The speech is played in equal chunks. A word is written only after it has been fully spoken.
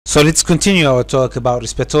So let's continue our talk about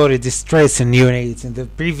respiratory distress in neonates. In the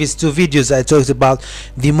previous two videos I talked about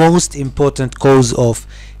the most important cause of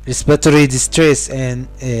respiratory distress in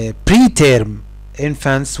preterm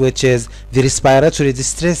infants, which is the respiratory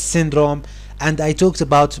distress syndrome, and I talked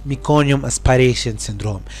about meconium aspiration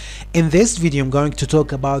syndrome. In this video I'm going to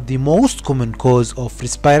talk about the most common cause of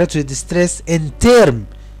respiratory distress in term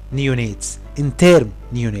neonates,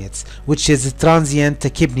 which is transient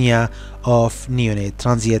tachypnea of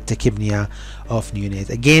neonate.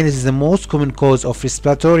 Again, this is the most common cause of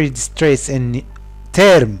respiratory distress in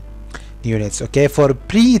term neonates. Okay, for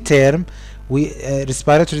preterm,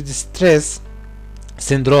 respiratory distress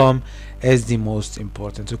syndrome is the most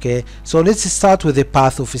important. Okay, so let's start with the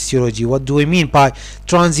pathophysiology. What do we mean by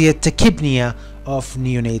transient tachypnea of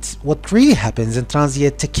neonates? What really happens in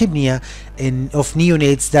transient tachypnea of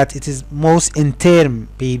neonates, that it is most in term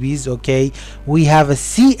babies. Okay, we have a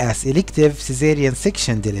CS, elective cesarean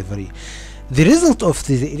section delivery. The result of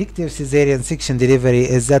the elective cesarean section delivery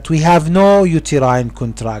is that we have no uterine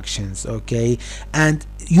contractions. Okay, and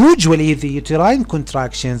usually the uterine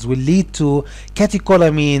contractions will lead to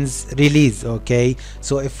catecholamines release. Okay,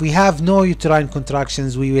 so if we have no uterine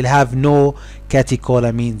contractions, we will have no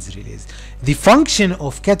catecholamines release. The function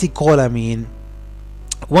of catecholamine,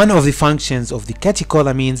 one of the functions of the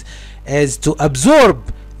catecholamines is to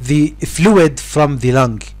absorb the fluid from the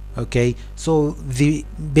lung. Okay, so the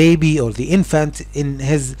baby or the infant in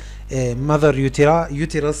his mother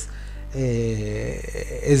uterus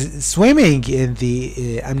is swimming in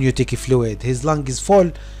the amniotic fluid. His lung is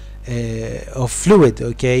full of fluid.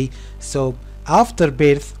 Okay, so after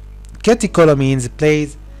birth, catecholamines play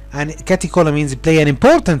an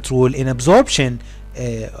important role in absorption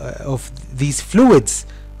of these fluids.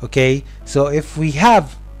 Okay, so if we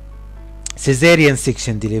have cesarean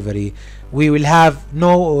section delivery, we will have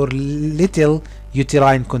no or little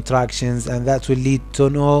uterine contractions, and that will lead to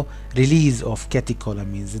no release of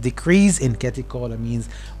catecholamines. The decrease in catecholamines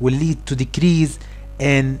will lead to decrease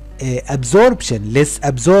in less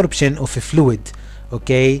absorption of a fluid.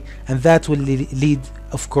 Okay, and that will lead,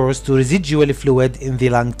 of course, to residual fluid in the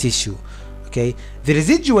lung tissue. Okay, the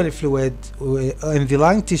residual fluid in the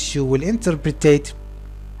lung tissue will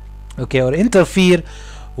interfere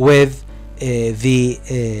with the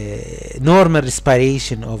normal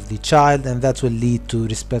respiration of the child, and that will lead to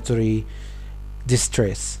respiratory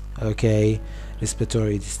distress. Okay,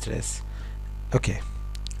 respiratory distress. Okay,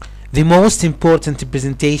 the most important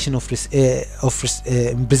presentation of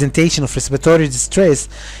respiratory distress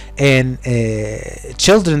in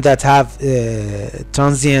children that have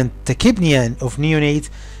transient tachypnea of neonates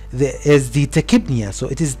is the tachypnea. So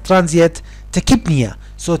it is transient tachypnea.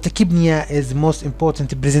 So tachypnea is the most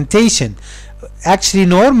important presentation. Actually,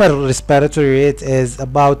 normal respiratory rate is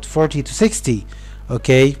about 40 to 60.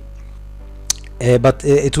 Okay, but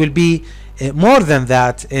it will be more than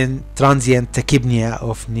that in transient tachypnea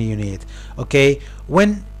of neonate. Okay,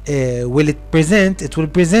 when will it present? It will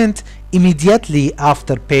present immediately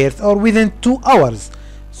after birth or within 2 hours.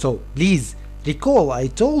 So please recall, I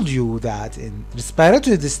told you that in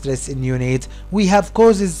respiratory distress in neonate we have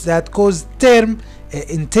causes that cause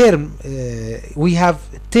we have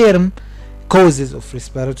term causes of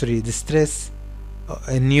respiratory distress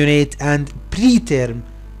in neonate, and preterm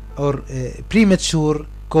or premature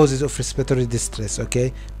causes of respiratory distress.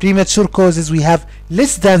 Okay, premature causes, we have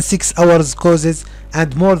less than 6 hours causes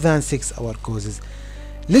and more than 6 hour causes.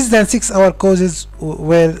 Less than 6 hour causes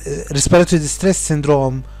where respiratory distress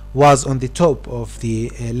syndrome was on the top of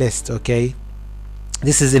the list. Okay,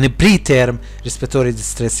 this is in a preterm respiratory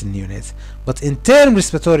distress in neonates, but in term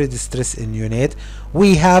respiratory distress in neonate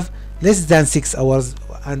we have less than 6 hours,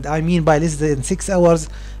 and I mean by less than 6 hours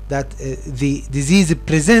that the disease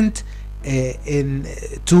present in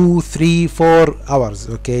 2, 3, 4 hours.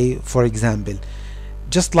 Okay, for example,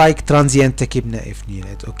 just like transient tachypnea if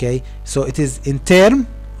neonate. Okay, so it is in term.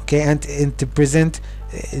 Okay, and it present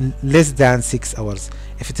in less than 6 hours.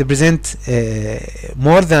 If it present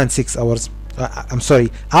more than 6 hours,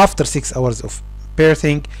 after 6 hours of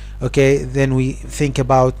birthing, okay, then we think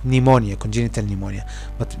about pneumonia, congenital pneumonia.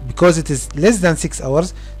 But because it is less than 6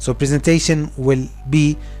 hours, so presentation will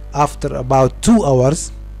be after about 2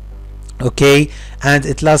 hours. Okay, and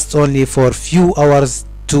it lasts only for few hours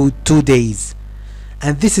to 2 days.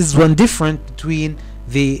 And this is one difference between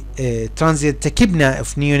the transient tachypnea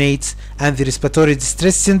of neonates and the respiratory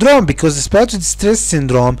distress syndrome, because respiratory distress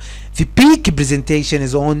syndrome, the peak presentation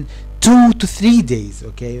is on 2 to 3 days.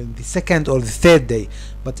 Okay, on the second or the third day.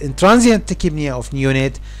 But in transient tachypnea of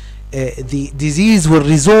neonate, the disease will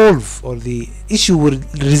resolve, or the issue will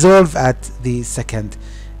resolve at the second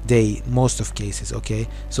day most of cases. Okay,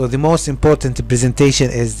 so the most important presentation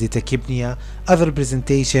is the tachypnea. Other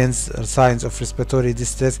presentations or signs of respiratory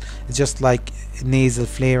distress, just like nasal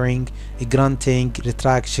flaring, grunting,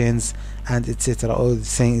 retractions, and etc. All the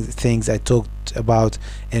things I talked about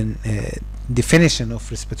in definition of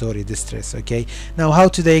respiratory distress. Okay, now how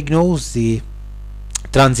to diagnose the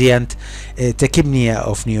transient tachypnea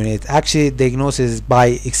of neonate. Actually, diagnosis by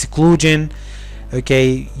exclusion.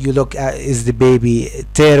 Okay, you look at, is the baby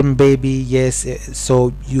term baby? Yes,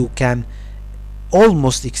 so you can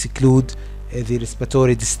almost exclude the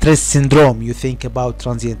respiratory distress syndrome. You think about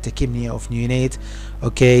transient tachypnea of neonate.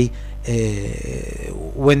 Okay,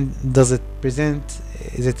 when does it present?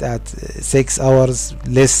 Is it at 6 hours,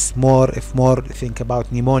 less, more? If more, think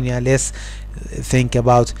about pneumonia. Less, think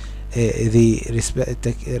about the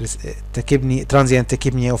transient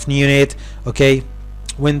tachypnea of neonate. Okay,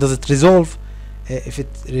 when does it resolve? If it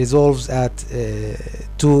resolves at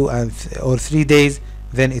 2 or 3 days,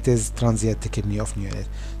 then it is transient tachypnea of neonate.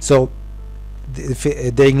 So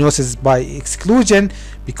the diagnosis by exclusion,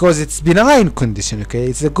 because it's benign condition. Okay,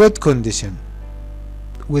 it's a good condition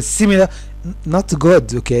with similar, not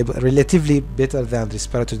good, okay, but relatively better than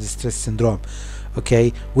respiratory distress syndrome.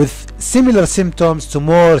 Okay, with similar symptoms to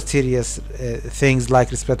more serious things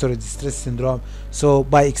like respiratory distress syndrome. So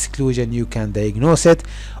by exclusion you can diagnose it.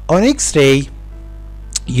 On X-ray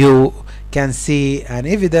you can see an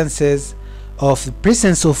evidences of the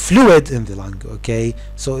presence of fluid in the lung. Okay,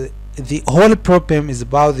 so the whole problem is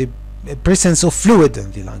about the presence of fluid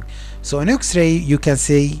in the lung. So on X-ray you can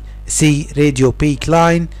see radio peak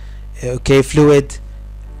line, okay, fluid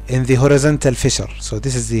in the horizontal fissure. So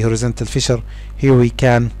this is the horizontal fissure. Here we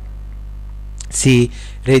can see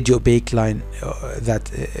radio peak line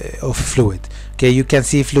of fluid. Okay, you can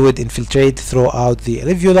see fluid infiltrate throughout the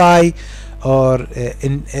alveoli or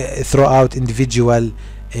throughout individual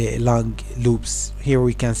lung loops. Here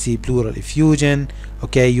we can see pleural effusion.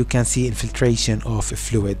 Okay, you can see infiltration of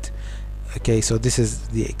fluid. Okay, so this is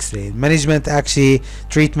the X-ray management. Actually,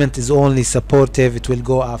 treatment is only supportive. It will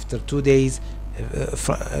go after 2 days.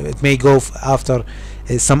 It may go after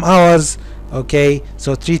some hours. Okay,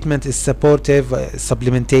 so treatment is supportive.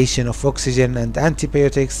 Supplementation of oxygen and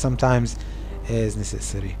antibiotics sometimes is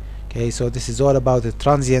necessary. Okay, so this is all about the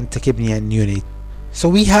transient tachypnea in neonate. So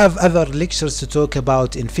we have other lectures to talk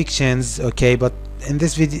about infections. Okay, but in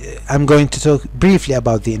this video I'm going to talk briefly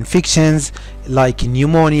about the infections like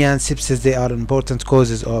pneumonia and sepsis. They are important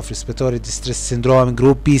causes of respiratory distress syndrome.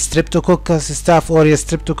 Group B, Streptococcus, Staph aureus,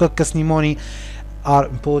 Streptococcus pneumoniae are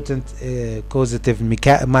important causative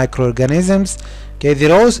microorganisms. Okay,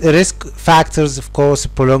 there are risk factors, of course,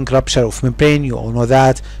 prolonged rupture of membrane, you all know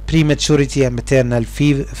that, prematurity and maternal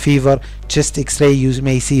fever, chest X-ray, you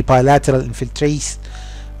may see bilateral infiltration.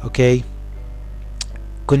 Okay,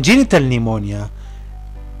 congenital pneumonia.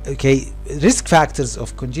 Okay, risk factors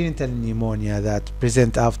of congenital pneumonia that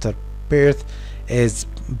present after birth is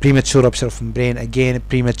premature rupture of membrane, again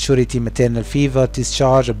prematurity, maternal fever,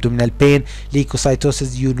 discharge, abdominal pain,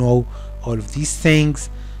 leukocytosis, you know all of these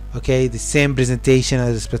things. Okay, the same presentation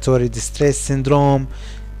as respiratory distress syndrome.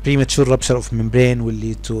 Premature rupture of membrane will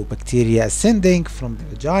lead to bacteria ascending from the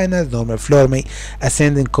vagina. Normal flora may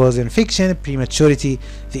ascend and cause infection. Prematurity,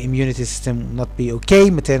 the immunity system will not be okay.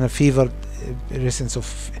 Maternal fever, presence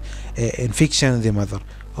of infection in the mother.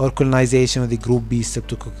 Or colonization of the group B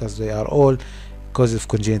Streptococcus, they are all causes of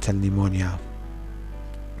congenital pneumonia.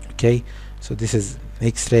 Okay, so this is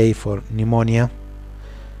X-ray for pneumonia.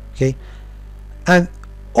 Okay, and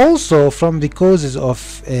also from the causes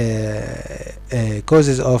of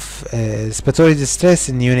respiratory distress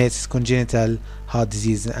in neonates, congenital heart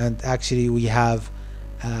disease, and actually we have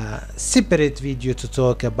a separate video to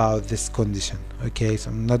talk about this condition. Okay, so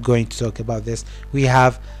I'm not going to talk about this. We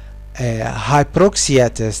have a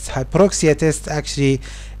hypoxia test. Hypoxia test actually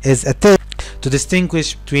is a test to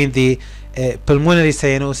distinguish between the pulmonary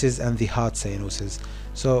cyanosis and the heart cyanosis.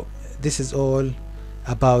 So this is all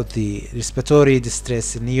about the respiratory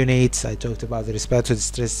distress in neonates. I talked about the respiratory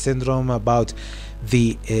distress syndrome, about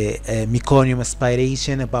the meconium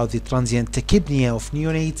aspiration, about the transient tachypnea of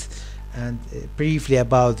neonates, and briefly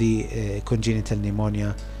about the congenital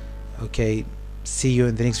pneumonia. Okay, see you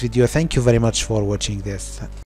in the next video. Thank you very much for watching this.